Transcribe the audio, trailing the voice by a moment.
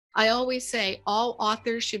I always say all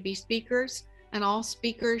authors should be speakers and all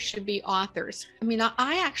speakers should be authors. I mean,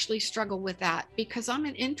 I actually struggle with that because I'm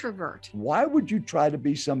an introvert. Why would you try to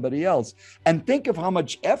be somebody else? And think of how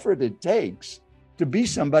much effort it takes to be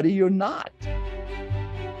somebody you're not.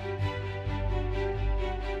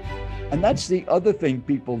 And that's the other thing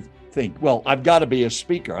people think, well, I've got to be a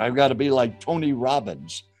speaker. I've got to be like Tony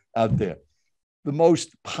Robbins out there. The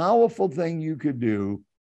most powerful thing you could do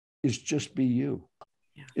is just be you.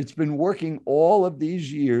 Yeah. It's been working all of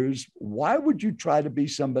these years. Why would you try to be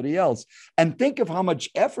somebody else? And think of how much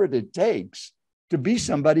effort it takes to be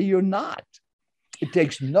somebody you're not. It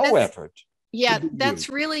takes no effort. Yeah, that's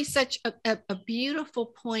really such a beautiful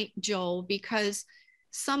point, Joel, because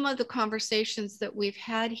some of the conversations that we've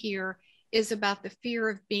had here is about the fear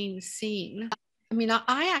of being seen. I mean,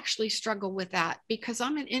 I actually struggle with that because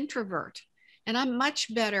I'm an introvert and I'm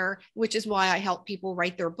much better, which is why I help people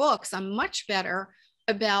write their books. I'm much better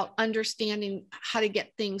about understanding how to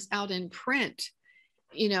get things out in print,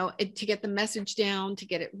 you know, to get the message down, to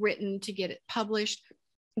get it written, to get it published,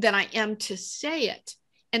 than I am to say it.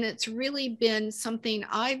 And it's really been something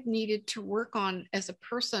I've needed to work on as a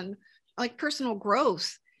person, like personal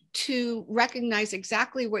growth, to recognize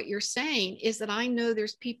exactly what you're saying is that I know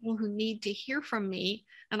there's people who need to hear from me,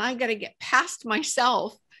 and I've got to get past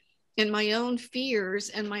myself and my own fears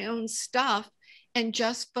and my own stuff and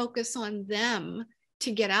just focus on them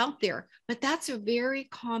to get out there. But that's a very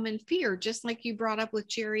common fear, just like you brought up with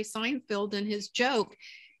Jerry Seinfeld and his joke.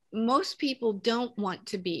 Most people don't want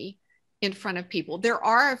to be in front of people. There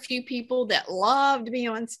are a few people that love to be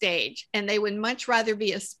on stage, and they would much rather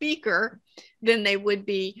be a speaker than they would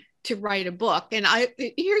be to write a book. And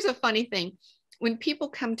here's a funny thing. When people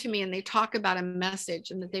come to me and they talk about a message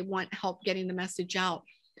and that they want help getting the message out,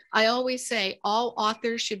 I always say all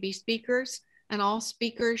authors should be speakers and all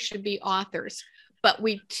speakers should be authors. But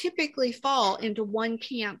we typically fall into one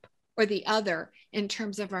camp or the other in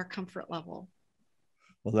terms of our comfort level.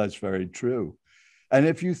 Well, that's very true. And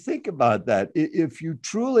if you think about that, if you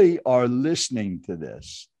truly are listening to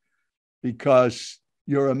this because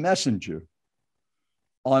you're a messenger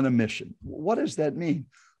on a mission, what does that mean?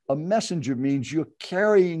 A messenger means you're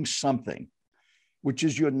carrying something, which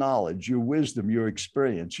is your knowledge, your wisdom, your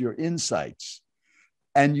experience, your insights.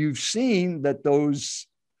 And you've seen that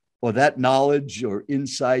that knowledge or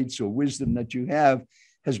insights or wisdom that you have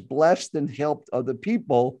has blessed and helped other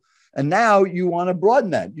people. And now you want to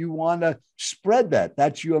broaden that. You want to spread that.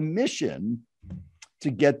 That's your mission,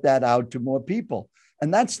 to get that out to more people.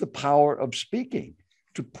 And that's the power of speaking,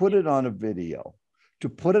 to put it on a video, to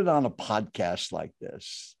put it on a podcast like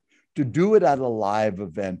this, to do it at a live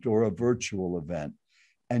event or a virtual event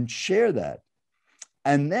and share that.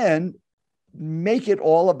 And then make it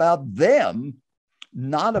all about them,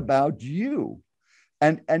 not about you.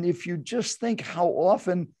 And if you just think how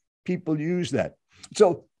often people use that.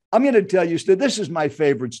 So I'm going to tell you, this is my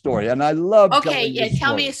favorite story, and I love telling this story.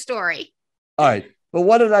 Tell me a story. All right. But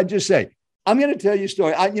what did I just say? I'm going to tell you a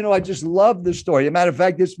story. I just love this story. As a matter of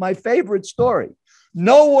fact, it's my favorite story.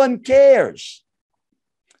 No one cares.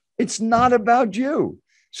 It's not about you.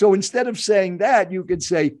 So instead of saying that, you could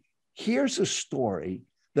say, here's a story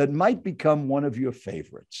that might become one of your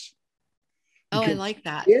favorites. Oh, I like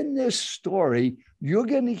that. In this story, you're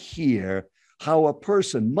going to hear how a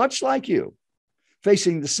person, much like you,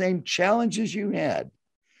 facing the same challenges you had,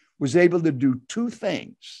 was able to do two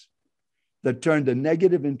things that turned a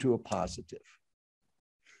negative into a positive.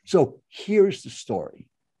 So here's the story.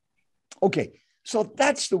 Okay, so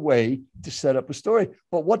that's the way to set up a story.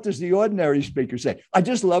 But what does the ordinary speaker say? I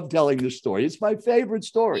just love telling this story. It's my favorite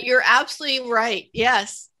story. You're absolutely right.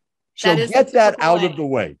 Yes. So get that out of the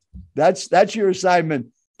way. That's your assignment.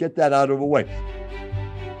 Get that out of the way.